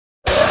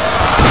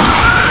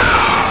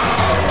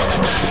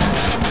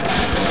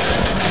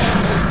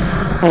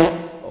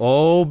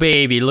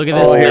baby. Look at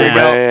this map.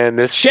 Man,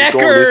 this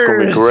Checkers! This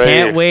gonna be great.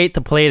 Can't wait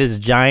to play this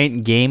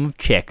giant game of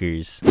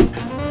checkers.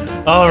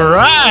 All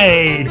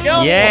right.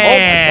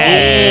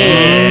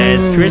 Yeah,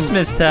 it's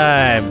Christmas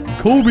time.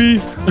 Kobe.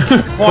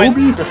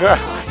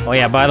 Kobe. Oh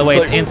yeah, by the way,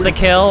 it's insta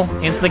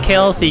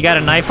kill, so you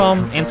gotta knife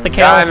him, insta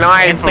kill, Gotta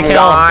knife insta him, kill.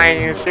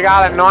 guys. You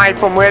gotta knife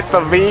him with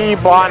the V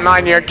button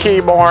on your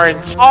keyboard.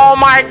 Oh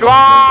my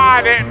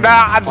god!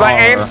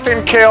 The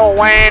instant kill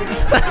went.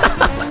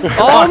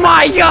 Oh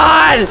my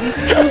god!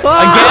 Again,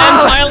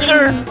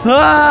 Tyler.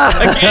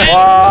 Again.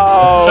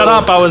 Whoa. Shut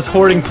up! I was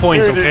hoarding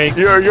points. Okay.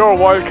 You're a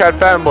Wildcat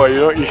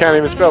fanboy. You can't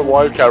even spell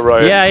Wildcat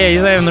right. Yeah,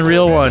 he's not even the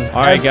real one.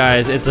 All right,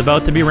 guys, it's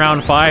about to be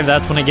round 5.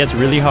 That's when it gets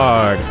really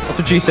hard. That's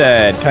what she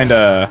said,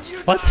 kinda.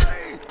 What?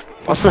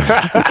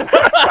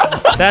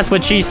 That's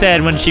what she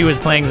said when she was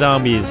playing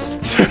zombies.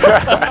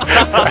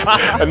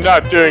 And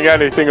not doing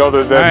anything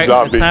other than All right,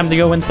 zombies. it's time to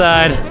go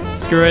inside.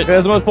 Screw it.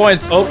 There's the most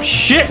points. Oh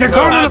shit! They're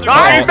coming. This is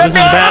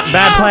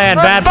bad plan.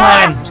 Bad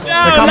plan.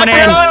 They're coming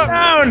in.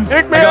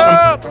 Pick me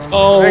up!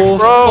 Oh,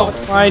 Thanks, bro.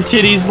 fuck my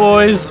titties,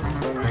 boys.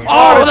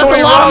 Oh, that's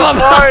a lot of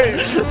them.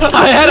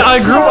 I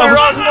grew up.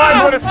 Round one,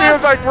 but it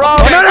feels like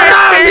round No,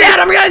 I'm dead.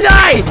 I'm gonna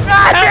die.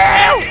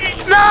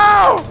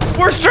 No!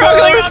 We're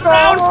struggling on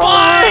round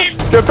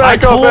 5. Get back I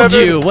up, told Evan.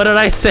 you. What did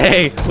I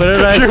say? What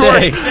did I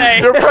say?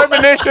 Your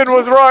premonition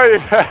was right.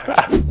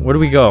 Where do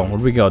we go? Where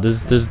do we go?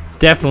 There's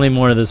definitely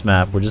more to this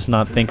map. We're just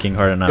not thinking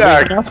hard enough.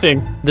 Yeah.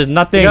 Nothing. There's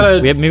nothing.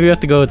 Maybe we have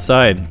to go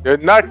outside.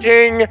 There's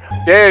nothing.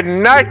 There's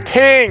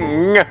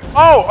nothing.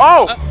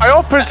 Oh! I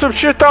opened some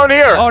shit down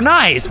here. Oh,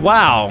 nice.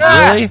 Wow.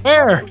 Yeah. Really?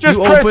 Where? Just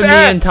You press opened the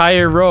N.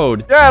 entire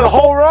road. Yeah, the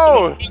whole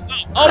road.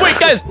 Oh wait,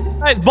 guys,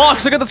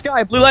 box! Look at the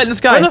sky, blue light in the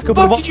sky. Where the Go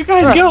for fuck did you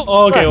guys go?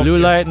 Oh, okay. Blue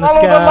light in the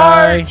Follow the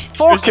sky. light.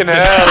 Fucking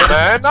hell,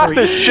 man. Not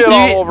this shit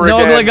all over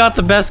Nogla again. got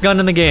the best gun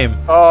in the game.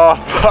 Oh,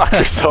 fuck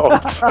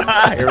yourselves.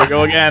 Here we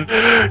go again.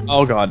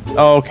 Oh god.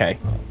 Oh, okay.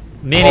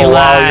 Mini Oh,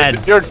 wow,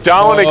 lad. you're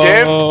down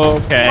again?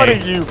 Okay. What are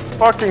you,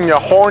 fucking you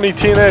horny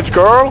teenage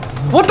girl?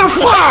 What the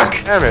fuck?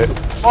 Damn it.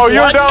 Oh,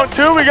 you're What? down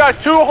too? We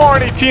got 2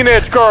 horny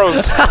teenage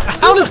girls.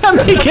 How does that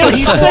make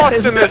any What's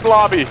in sense? this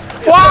lobby?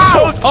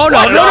 Wow! Oh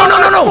no,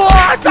 no.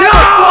 Fuck, No!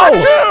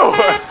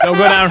 Don't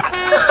go down.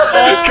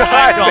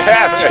 God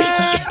damn it.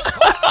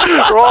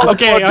 We're all a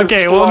bunch of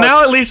Okay. Well, now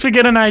sluts. at least we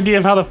get an idea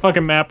of how the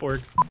fucking map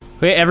works.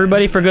 Wait,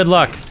 everybody for good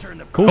luck.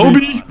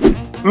 Kobe.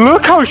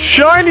 Look how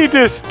shiny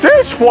this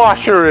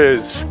dishwasher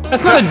is.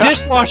 That's not a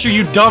dishwasher,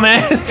 you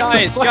dumbass.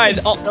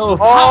 Guys, stove.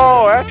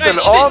 Oh, that's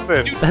an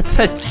oven. That's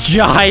a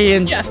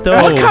giant look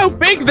stove. how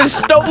big the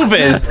stove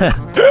is.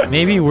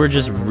 Maybe we're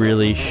just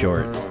really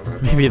short.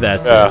 Maybe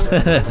that's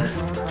it.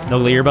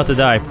 Nogla, you're about to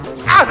die.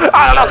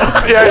 I don't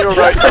know. Yeah, you're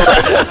right.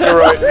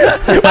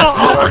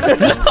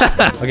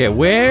 Okay,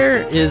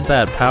 where is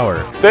that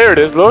power? There it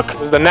is, look.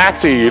 There's the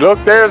Nazi. Look,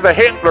 there's the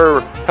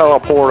Hitler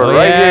teleporter Oh,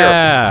 right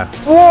yeah.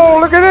 here. Whoa,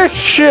 look at this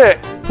shit.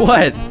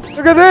 What?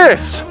 Look at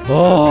this.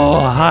 Oh,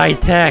 high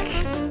tech.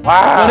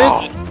 Wow. What is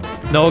it?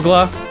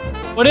 Nogla,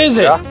 What is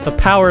it? Yeah. the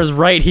power is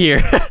right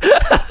here.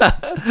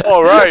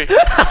 All right.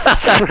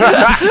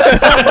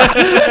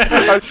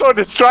 I'm so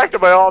distracted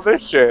by all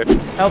this shit.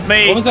 Help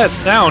me. What was that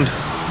sound?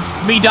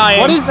 Me dying.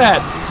 What is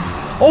that?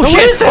 Oh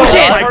shit! is that? Oh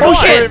shit! I heard Oh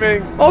shit!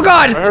 screaming. Oh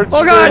god! I heard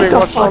Oh god! screaming.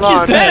 What's going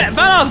on?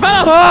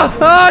 Vanos!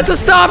 Oh, it's a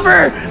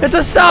stopper! It's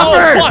a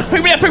stopper! Oh, fuck.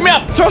 Pick me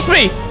up. Trust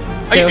me.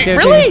 Okay.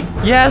 Really?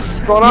 Yes.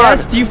 going on?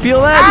 Yes. Do you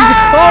feel that?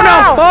 Oh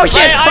no! Oh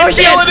shit! I Oh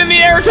shit! feel it in the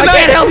air I tonight.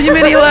 can't help you,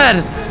 Mini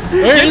Lad.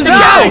 Where is No!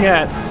 this thing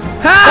at?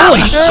 Help!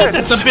 Holy shit,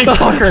 that's a big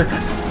fucker.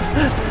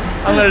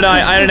 I'm gonna die.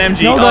 I had an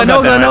MG. Nogla!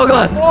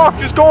 What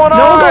is going on?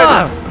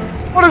 Nogla!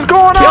 What is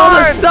going Kill on?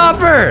 the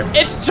stopper!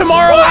 It's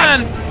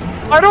Tomorrowland.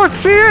 I don't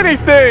see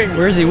anything.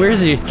 Where is he? Where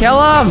is he?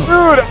 Kill him!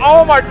 Dude,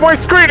 oh my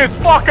screen is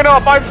fucking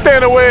up. I'm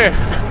staying away.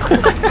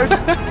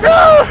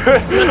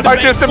 I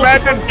just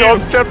imagine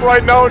dubstep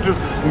right now and just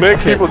make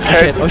people's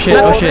heads Oh shit!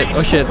 Oh shit!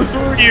 Oh shit!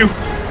 You.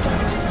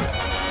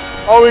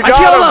 Oh, we I got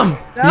killed him.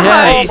 him!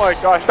 Yes! Oh my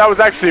gosh, that was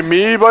actually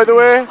me, by the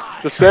way.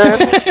 Just saying.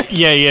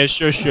 Yeah,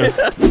 sure.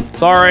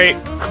 Sorry.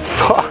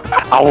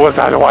 I want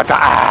the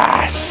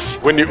ass.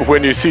 When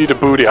you see the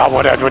booty, I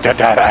want that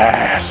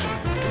ass.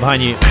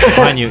 Behind you!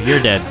 You're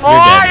dead.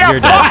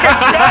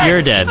 Oh,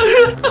 You're dead.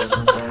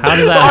 How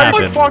does that I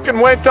happen? fucking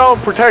went down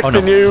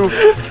protecting no. you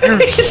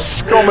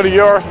scum of the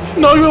earth.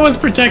 Nogla was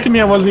protecting me.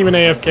 I wasn't even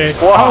AFK.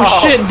 Wow. Oh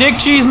shit, Dick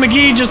Cheese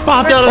McGee just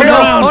popped out of the Oh no!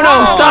 ground. Oh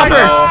no! Stop her!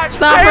 God,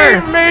 Stop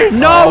save her! me.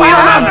 No, we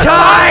don't have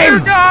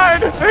time! Oh God,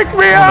 pick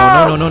me No,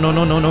 up. no.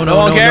 No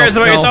one cares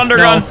about your thunder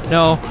gun.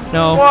 No.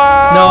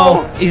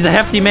 Wow. No. He's a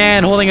hefty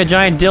man holding a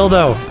giant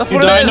dildo. That's You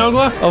what it died, is.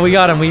 Nogla? Oh, we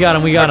got him.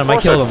 I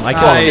killed him. I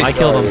Nice.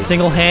 killed him.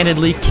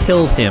 Single-handedly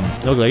killed him.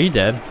 Nogla, are you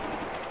dead?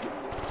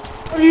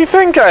 What do you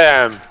think I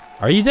am?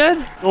 Are you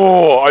dead?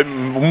 Oh,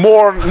 I'm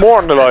more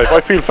than alive.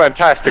 I feel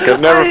fantastic.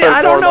 I've never felt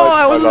I don't more know.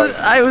 alive in my life.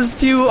 I was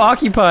too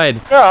occupied.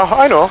 Yeah,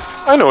 I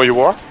know you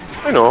are.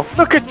 I know.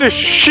 Look at this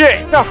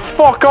shit. Yeah,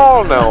 fuck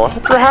all now. I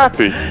hope you're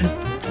happy.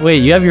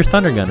 Wait, you have your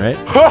thunder gun, right?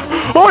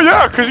 Oh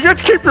yeah, because you get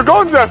to keep your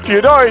guns after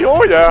you die.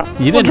 Oh yeah.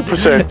 You didn't.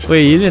 100%.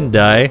 Wait, you didn't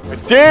die. I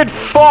did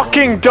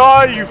fucking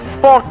die, you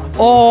fuck.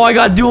 Oh, I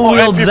got dual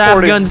wield zap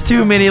MP40. guns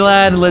too, mini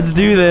lad. Let's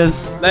do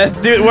this. Let's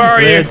do it. Where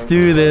are you? Let's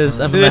do this.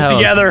 I'm Do in the this house.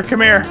 together.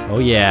 Come here. Oh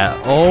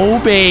yeah. Oh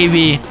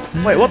baby.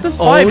 Wait, what does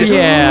Oh 5 do?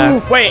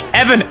 yeah. Wait,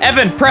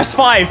 Evan, press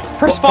 5.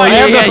 Press 5. Oh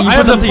yeah, yeah. I You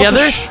have put them the-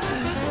 together.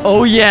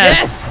 Oh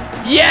yes.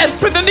 Yes,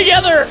 put them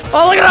together.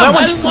 Oh look at That them.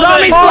 one's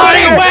Zombies floating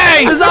floating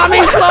away. The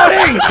zombies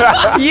floating.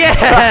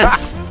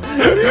 Yes.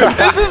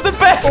 This is the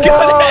best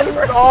gun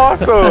ever.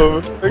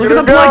 Awesome. Look at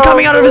the blood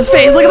coming out of his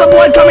face. Look at the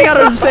blood coming out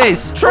of his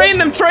face. Train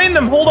them.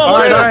 Hold on. All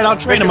right, let's- I'll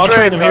train Make him. a I'll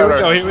train him. train, Here we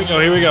Tyler. go.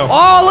 Here we go.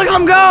 Oh, look at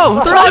them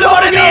go. They're all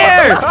going in the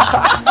air.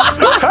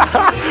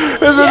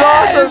 This is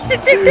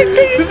awesome.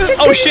 This is.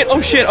 Oh shit. Uh-oh, Oh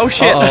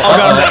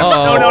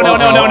god. uh-oh,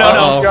 No.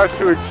 uh-oh. I got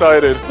too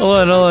excited.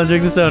 Hold on.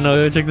 Check this out.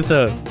 No, check this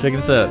out.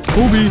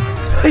 Kobe.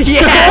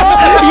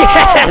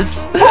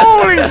 Yes.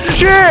 Holy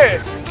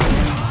shit.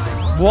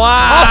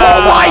 Wow.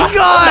 Oh my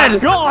god.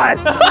 God.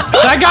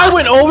 That guy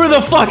went over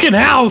the fucking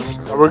house.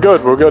 We're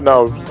good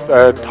now.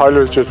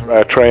 Tyler's just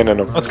training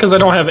him. That's because I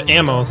don't have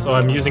ammo, so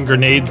I'm using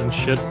grenades and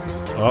shit.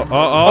 Oh,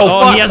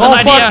 fuck. he has an Oh,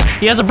 idea. fuck.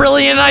 He has a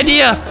brilliant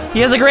idea. He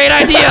has a great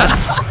idea.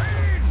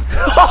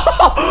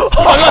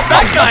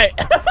 That guy.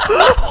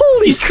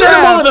 Holy Set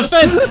him over the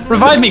fence.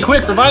 Revive me,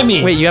 quick. Revive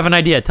me. Wait, you have an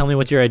idea. Tell me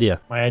what's your idea.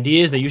 My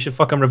idea is that you should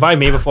fucking revive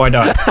me before I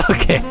die.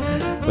 Okay.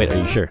 Wait, are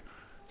you sure?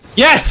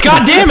 Yes.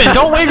 God damn it!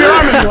 Don't wave your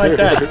arm at me like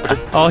that.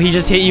 Oh, he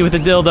just hit you with a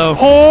dildo.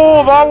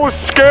 Oh, that was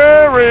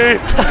scary.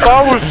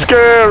 That was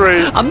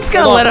scary. I'm just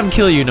gonna let him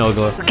kill you,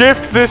 Nogla. The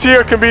gift this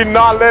year can be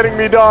not letting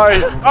me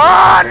die.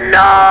 Oh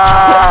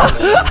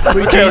no!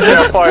 Sweet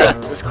Jesus.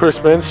 This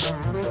Christmas,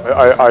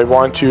 I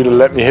want you to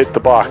let me hit the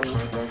box.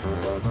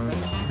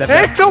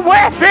 Hit the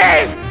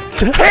weapon!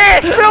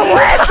 Hit the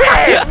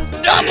weapon!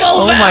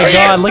 Oh my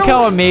god, look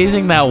how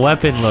amazing that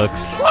weapon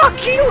looks.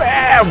 Fuck you,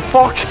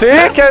 fuck's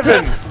sake,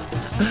 Evan!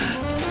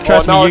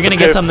 Trust Oh, me, now you're it's gonna a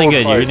get bit something full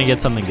good. You're price. gonna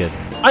get something good.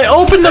 I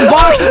opened the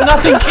box and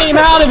nothing came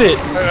out of it.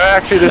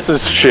 Actually, this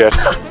is shit.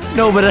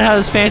 No, but it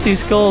has fancy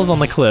skulls on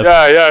the clip.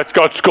 Yeah, it's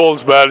got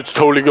skulls, man. It's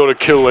totally gonna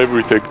kill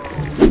everything.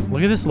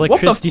 Look at this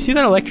electricity. Do you see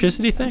that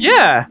electricity thing?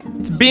 Yeah.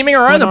 It's beaming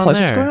around the going place.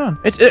 on What's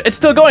there? going on? It's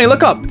still going.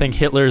 Look up. I think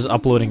Hitler's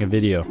uploading a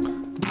video.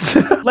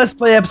 Let's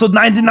play episode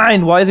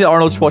 99. Why is it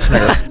Arnold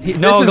Schwarzenegger?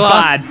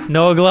 Nogla.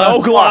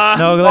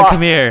 Nogla,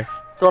 come here.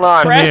 What's going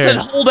on? Press here. and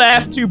hold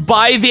F to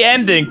buy the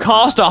ending.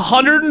 Cost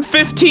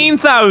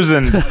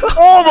 115,000.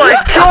 Oh my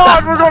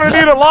god, we're gonna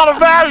need a lot of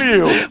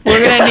value!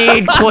 We're gonna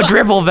need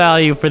quadruple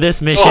value for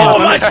this mission. So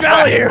much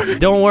value.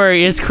 Don't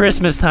worry, it's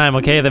Christmas time,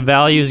 okay? The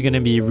value is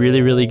gonna be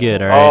really, really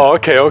good, alright? Oh,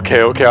 okay,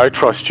 I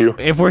trust you.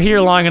 If we're here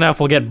long enough,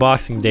 we'll get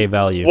Boxing Day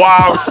value.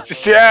 Wow,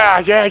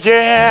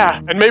 yeah.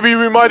 And maybe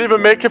we might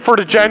even make it for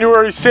the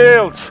January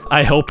sales.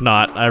 I hope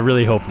not. I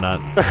really hope not.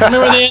 I know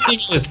where the ending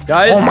is.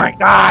 Guys. Oh my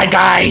god,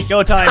 guys!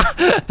 Go time.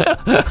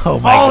 Oh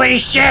my Holy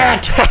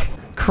shit!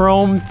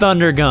 Chrome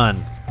Thunder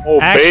Gun. Oh,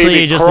 Actually,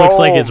 baby, it just looks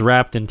like chrome. it's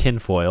wrapped in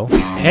tinfoil.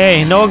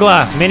 Hey,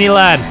 Nogla, mini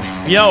lad.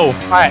 Yo.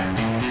 Alright.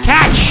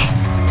 Catch!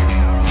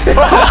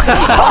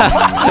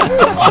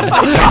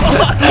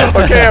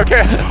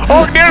 Okay.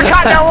 Oh, near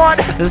caught that one!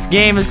 This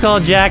game is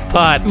called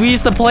Jackpot. We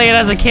used to play it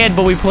as a kid,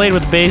 but we played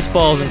with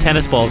baseballs and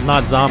tennis balls,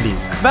 not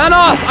zombies.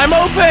 Vanos, I'm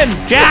open.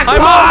 Jackpot!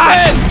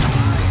 I'm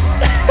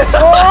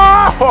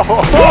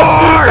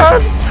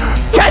open.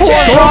 Catch it.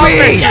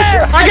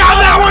 Yes. I got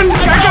that one.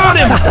 I got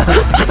him.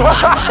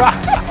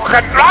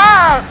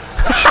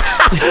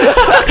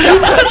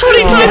 That's what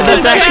he typed.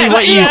 That's actually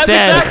what you That's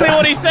said. exactly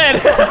what he said.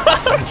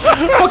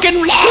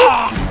 Fucking.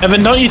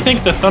 Evan, don't you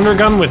think the thunder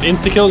gun with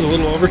insta kill is a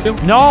little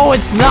overkill? No,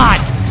 it's not.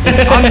 It's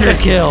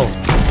underkill.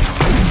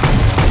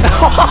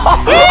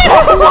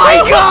 Oh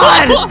my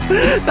god!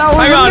 That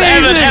was Hang on,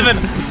 amazing. Evan.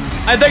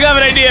 I think I have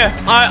an idea.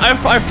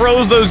 I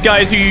froze those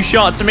guys who you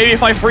shot, so maybe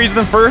if I freeze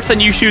them first, then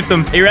you shoot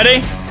them. Are you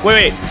ready?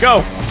 Wait,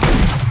 go.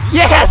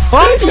 Yes!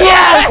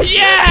 Yes!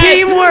 Yes!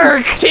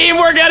 Teamwork!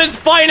 Teamwork at its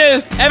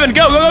finest. Evan,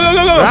 go.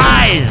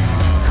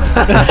 Rise!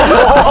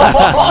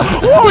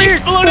 He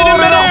exploded in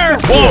midair.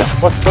 Whoa,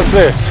 what's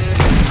this?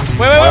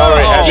 Wait.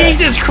 Alright,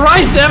 Jesus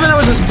Christ, Evan! It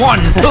was just 1,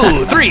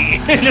 2, 3.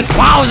 Just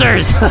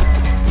wowzers!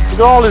 Look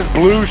at all this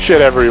blue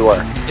shit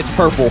everywhere. It's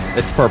purple.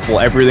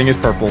 Everything is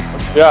purple.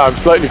 Yeah, I'm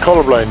slightly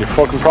colorblind. You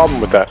fucking problem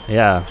with that?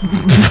 Yeah.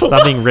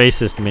 Stop being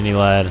racist, mini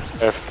lad.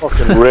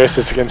 Fucking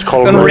racist against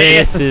color.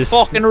 Racist.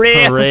 Fucking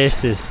racist.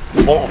 Racist.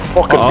 Oh,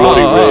 fucking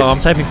bloody I'm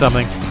racist. typing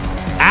something.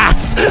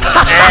 Ass!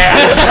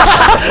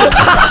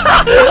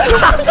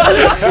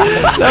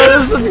 That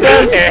was the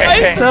best.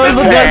 That was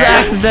the best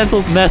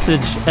accidental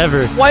message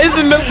ever. Why is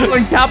the middle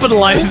one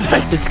capitalized?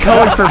 It's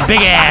code for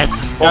big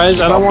ass. Guys,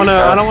 I don't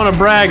wanna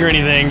brag or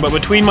anything, but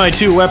between my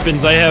two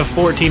weapons, I have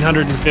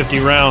 1,450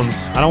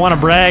 rounds. I don't want to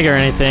brag or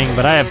anything,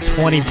 but I have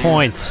 20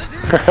 points.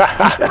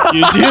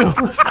 You do.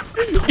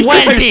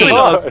 20!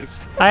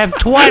 Does. I have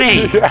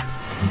 20!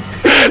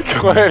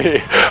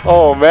 20.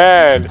 Oh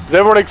man. Is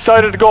everyone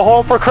excited to go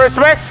home for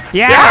Christmas?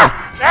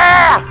 Yeah!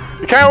 Yeah!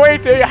 You can't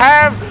wait to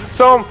have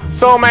some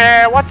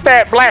what's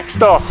that black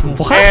stuff?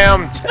 What?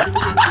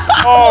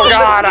 Oh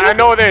God, I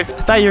know this. I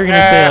thought you were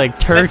gonna say like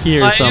turkey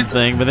or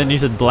something, but then you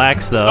said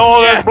black stuff.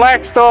 Oh, there's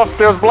black stuff.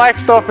 There's black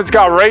stuff. It's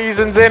got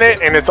raisins in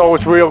it, and it's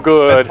real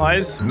good.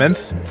 Mince pies?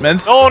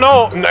 Mince?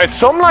 No, it's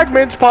something like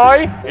mince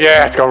pie.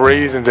 Yeah, it's got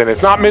raisins in it.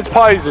 It's not mince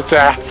pies. It's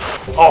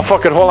oh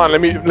fucking hold on.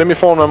 Let me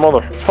phone my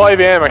mother. It's 5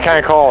 a.m. I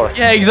can't call her.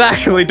 Yeah,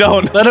 exactly.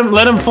 Don't.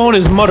 Let him phone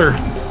his mother.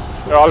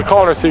 I'll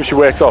call her, see if she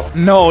wakes up.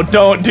 No,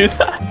 don't do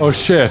that. Oh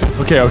shit.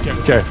 Okay.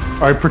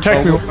 Alright,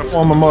 protect me when I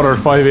phone my mother at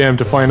 5 a.m.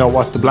 to find out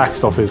what the black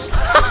stuff is.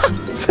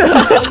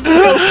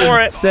 Go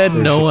for it. Said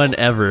no one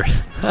ever.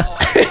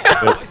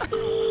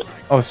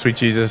 Oh, sweet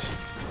Jesus.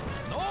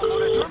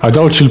 I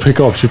doubt she'll pick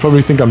up. She'll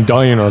probably think I'm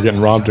dying or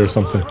getting robbed or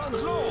something.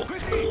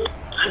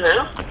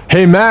 Hello?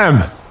 Hey,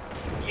 ma'am.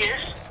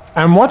 Yes?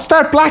 And what's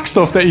that black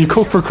stuff that you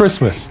cook for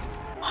Christmas?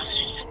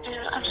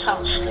 I'm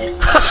sound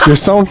asleep. You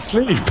sound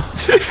asleep.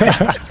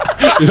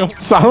 You don't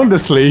sound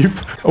asleep.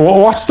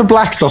 What's the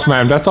black stuff,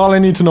 ma'am? That's all I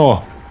need to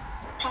know.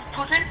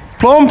 Pudding?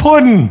 Plum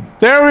pudding.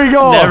 There we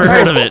go. Never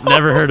heard of it.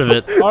 Never heard of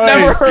it. All right.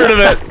 Never heard of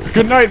it.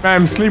 Good night,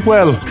 ma'am. Sleep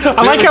well.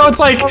 I like how it's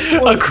like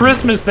a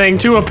Christmas thing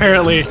too.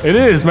 Apparently, It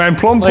is, man.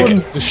 Plum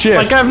pudding's the shit.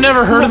 like I've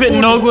never heard of it.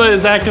 And Nogla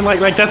is acting like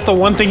that's the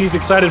one thing he's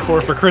excited for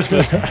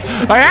Christmas.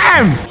 I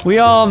am. We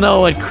all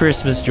know what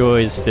Christmas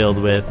joy is filled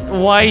with.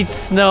 White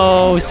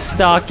snow,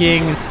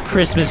 stockings,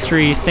 Christmas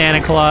tree,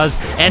 Santa Claus,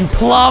 and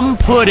plum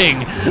pudding.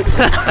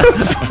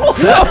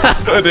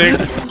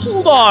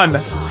 Hold on.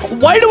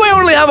 Why do I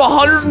only have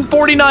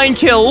 149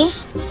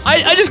 kills?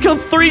 I just killed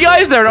 3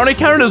 guys there and only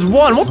counted as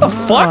 1. What the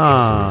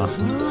fuck?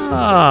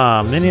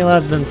 Mini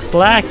Lad's been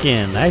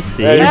slacking. I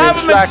see. Yeah, I you've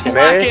haven't been been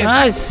slacking,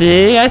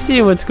 slacking. I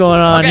see what's going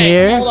on Okay,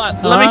 here. hold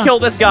on. Let me kill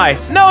this guy.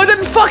 No, it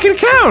didn't fucking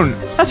count.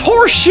 That's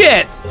horse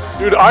shit.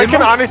 Dude, I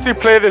can honestly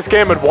play this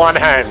game with one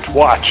hand.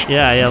 Watch.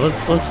 Yeah,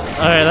 let's all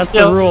right, that's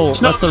Yeah, the rule. let's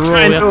That's the not rule.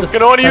 try We and have You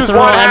can only that's use the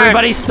rule. one hand.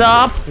 Everybody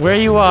stop where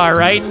you are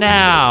right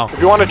now. If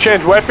you want to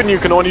change weapon, you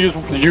can only use.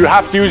 You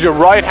have to use your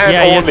right hand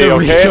Yeah, you have only. to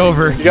Okay. reach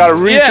over. You gotta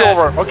reach Yeah.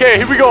 over. Okay,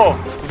 here we go.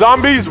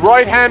 Zombies,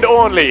 right hand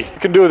only. You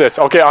can do this.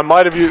 Okay, I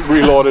might have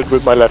reloaded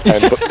with my left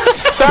hand, but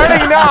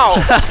starting now.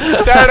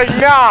 Starting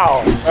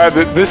now.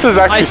 This is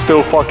actually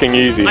still fucking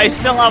easy. I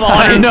still have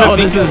I 150 know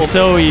this kills. is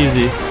so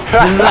easy.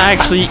 This is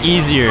actually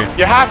easier.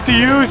 You have to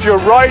use your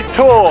right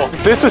toe.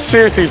 This is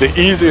seriously the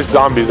easiest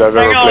zombies I've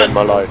ever Hang played on. in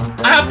my life.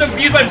 I have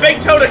to use my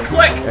big toe to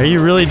click. Are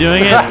you really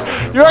doing it?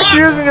 You're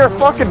actually using your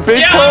fucking big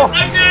Yeah, toe?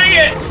 I'm doing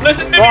it.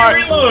 Listen to Right.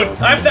 me reload.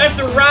 I have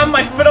to ram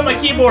my foot on my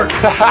keyboard.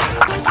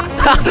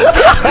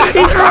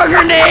 He threw a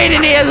grenade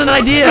and he has an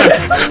idea.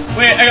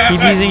 Wait,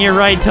 Keep using your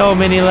right toe,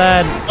 Mini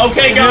Lad.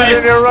 okay, Using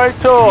guys. your right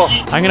toe.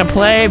 I'm gonna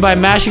play by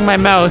mashing my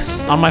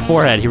mouse on my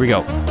forehead. Here we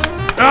go.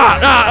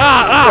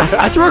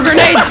 I threw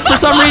grenades for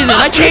some reason.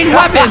 I changed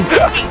weapons.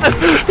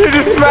 You're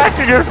just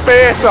smacking your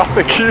face off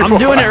the keyboard. I'm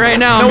doing it right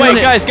now. No, I'm wait, doing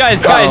it.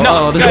 guys,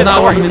 no. Oh, this guys, is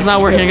not working. This is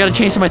not working. I gotta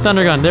change to my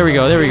thunder gun. There we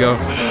go. There we go.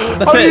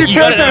 That's How do it. you You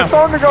got change it your now.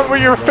 thunder gun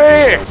with your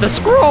face? The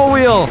scroll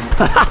wheel.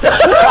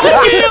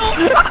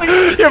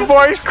 Your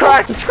voice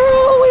cracked.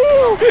 Scroll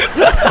wheel.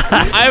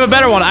 I have a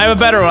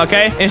better one.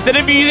 Okay? Instead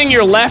of using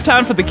your left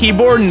hand for the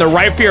keyboard and the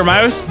right for your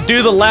mouse,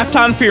 do the left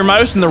hand for your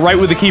mouse and the right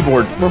with the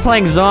keyboard. We're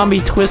playing Zombie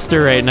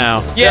Twister right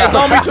now. Yeah,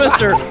 zombie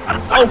twister.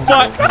 Oh,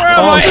 fuck. Where am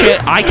Oh I?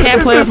 shit! I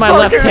can't play with my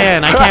left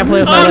hand. I can't play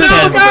with my Oh, left no,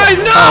 hand. guys,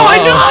 no, I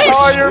died.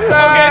 Oh, you're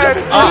bad.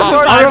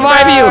 I'll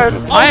revive you.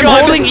 I am God,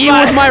 holding this is E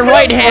with bad. my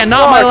right hand,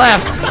 not my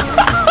left.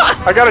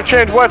 I gotta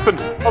change weapon.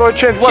 How do I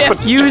change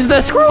weapon? Use the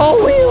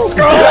scroll wheel.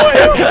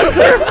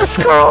 Here's the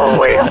scroll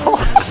wheel.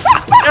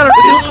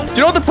 Do you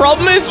know what the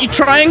problem is? You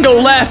try and go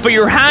left, but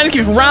your hand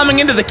keeps ramming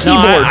into the No,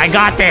 keyboard. I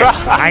got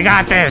this. I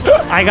got this.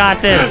 I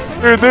got this.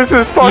 Dude, this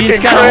is fucking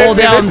just gotta crazy. hold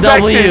down This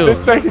W.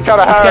 This makes it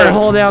kinda Just hard. gotta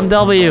hold down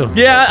W.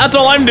 Yeah, that's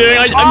all I'm doing.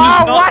 I'm just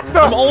Oh, not. what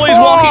the I'm always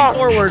fuck? walking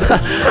forward.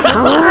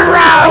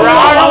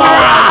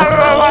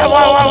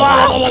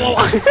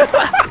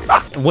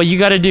 What you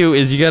gotta do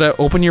is you gotta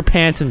open your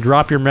pants and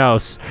drop your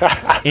mouse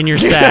in your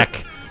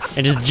sack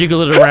and just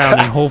jiggle it around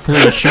and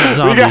hopefully shoot we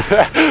zombies.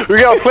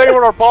 gotta play with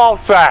our ball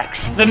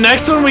sacks. The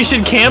next one, we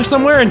should camp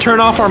somewhere and turn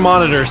off our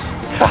monitors.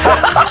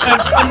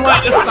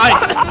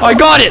 I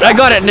got it. I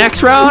got it.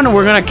 Next round,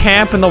 we're gonna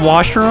camp in the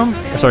washroom.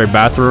 Sorry,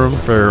 bathroom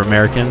for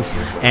Americans.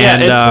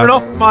 And And turn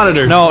off the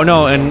monitors.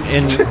 No,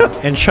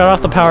 and shut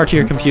off the power to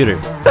your computer.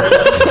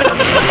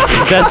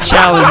 Best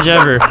challenge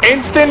ever.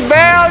 Instant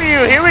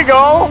value. Here we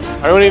go.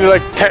 I only need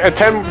like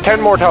 10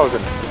 more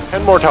thousand.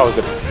 10 more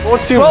thousand. Don't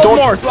steal.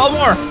 12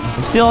 more.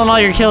 I'm stealing all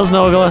your kills,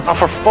 Nogla. Oh,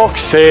 for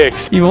fuck's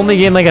sakes. You've only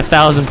gained like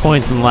 1,000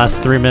 points in the last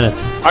 3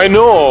 minutes. I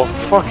know.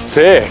 For fuck's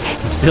sake.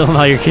 I'm stealing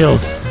all your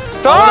kills.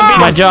 It's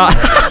my job.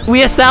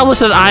 We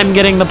established that I'm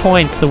getting the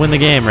points to win the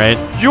game, right?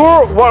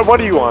 You're what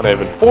do you want,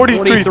 Evan?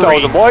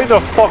 43,000. Why the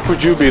fuck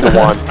would you be the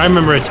one? I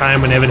remember a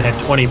time when Evan had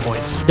 20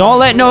 points. Don't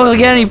let Noah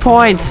get any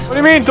points. What do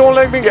you mean? Don't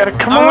let me get it.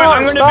 Come I'm on,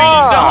 gonna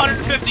stop. beat him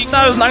to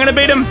 150,000. I'm gonna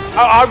beat him.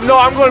 No,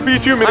 I'm gonna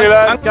beat you, mini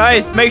lad.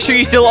 Guys, make sure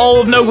you steal all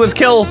of Nogla's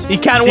kills. He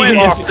can't win.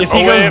 If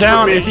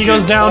he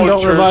goes down,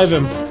 don't revive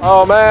him.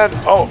 Oh man.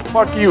 Oh,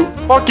 fuck you.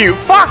 Fuck you.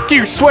 Fuck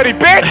you, sweaty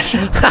bitch.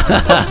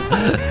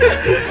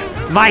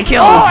 My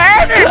kills. Oh,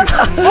 Evan.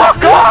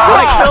 Fuck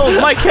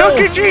off. My kills.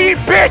 Look at you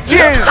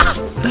bitches.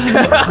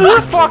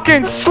 You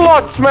fucking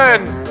sluts,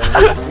 man.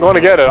 I'm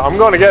gonna get it. I'm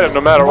gonna get it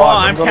no matter what.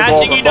 I'm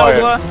catching you,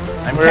 Nogla.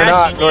 I'm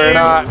catching you. No, you're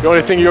not. The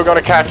only thing you're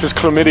gonna catch is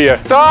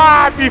chlamydia.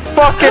 Stop, you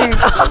fucking.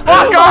 Fuck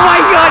Oh my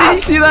god, did you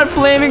see that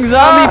flaming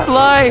zombie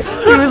fly?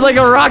 He was like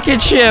a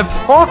rocket ship.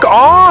 Fuck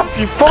off,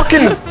 you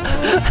fucking.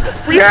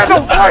 We are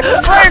the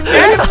worst friends,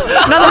 man.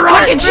 Another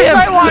rocket ship.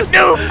 I want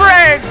new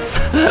friends.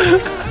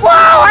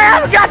 Wow, I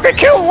haven't got to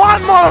kill one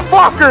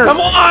motherfucker.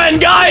 Come on,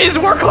 guys,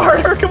 work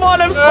harder. Come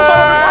on, I'm so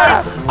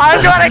far.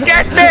 I'm gonna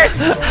get this.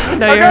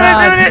 No, I'm you're gonna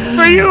not. do this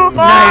for you, Mom.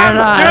 No, you're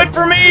not. Do it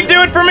for me.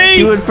 Do it for me.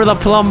 Do it for the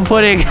plum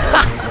pudding.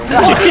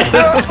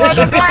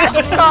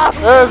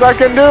 Yes, I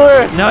can do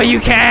it. No, you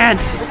can't.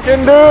 I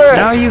can do it.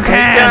 No, you I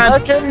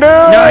can't. can do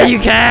it. No, you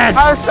can't.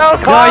 I'm so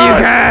close. No, you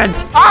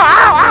can't. Ow,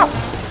 ow, ow.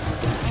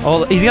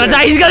 Oh, he's gonna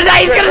die. He's gonna die.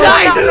 He's gonna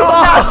die.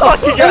 Oh,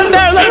 Let him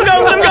down. Let him go.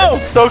 Let him go.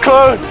 so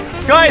close.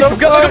 Guys,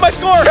 look at my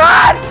score.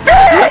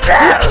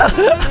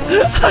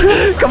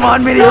 Come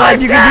on, mini lad.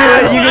 You can do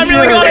it. You can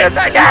do it. You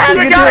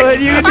can do it.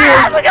 You can do it.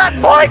 I got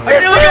points. I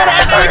really got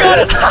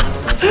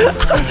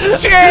it.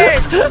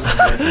 Shit.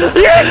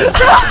 Yes.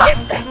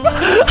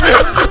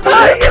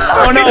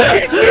 Oh no.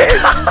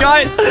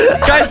 Guys,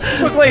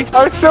 quickly.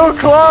 I'm so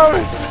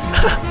close.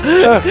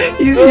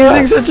 He's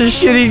using such a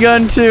shitty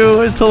gun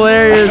too. It's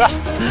hilarious.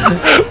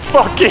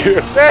 Fuck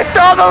you. There's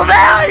still no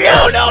value.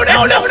 No.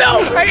 No, let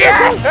him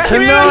get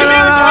it. No,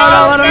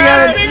 let him get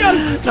it.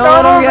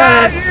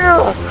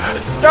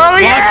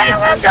 We're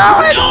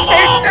going.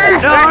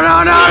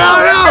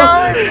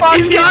 No.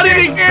 He's got it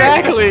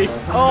exactly.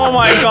 Oh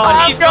my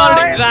god, he's got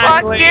it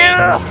exactly.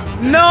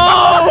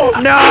 No.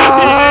 No.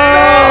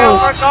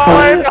 We're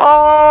going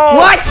home.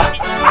 What?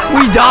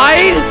 We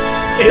died?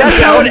 That's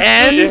how it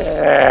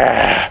ends?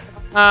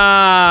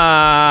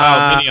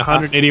 Wow, Vinny,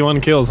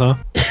 181 kills, huh?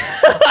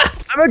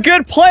 I'm a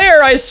good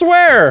player, I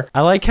swear.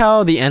 I like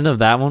how the end of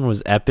that one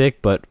was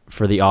epic, but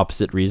for the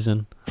opposite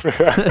reason.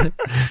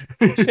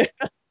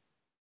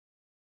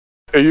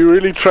 Are you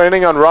really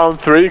training on round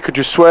 3? Could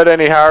you sweat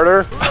any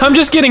harder? I'm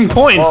just getting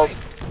points.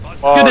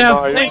 Good to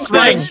have- no, thanks, you're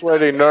a Frank.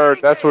 sweaty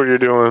nerd. That's what you're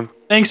doing.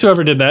 Thanks,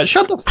 whoever did that.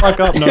 Shut the fuck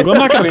up, no. I'm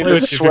not gonna You play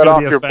need with to you if sweat you're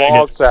off gonna be a your faggot.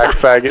 ball sack,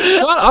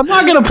 faggot. I'm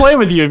not gonna play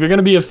with you if you're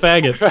gonna be a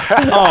faggot.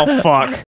 Oh fuck.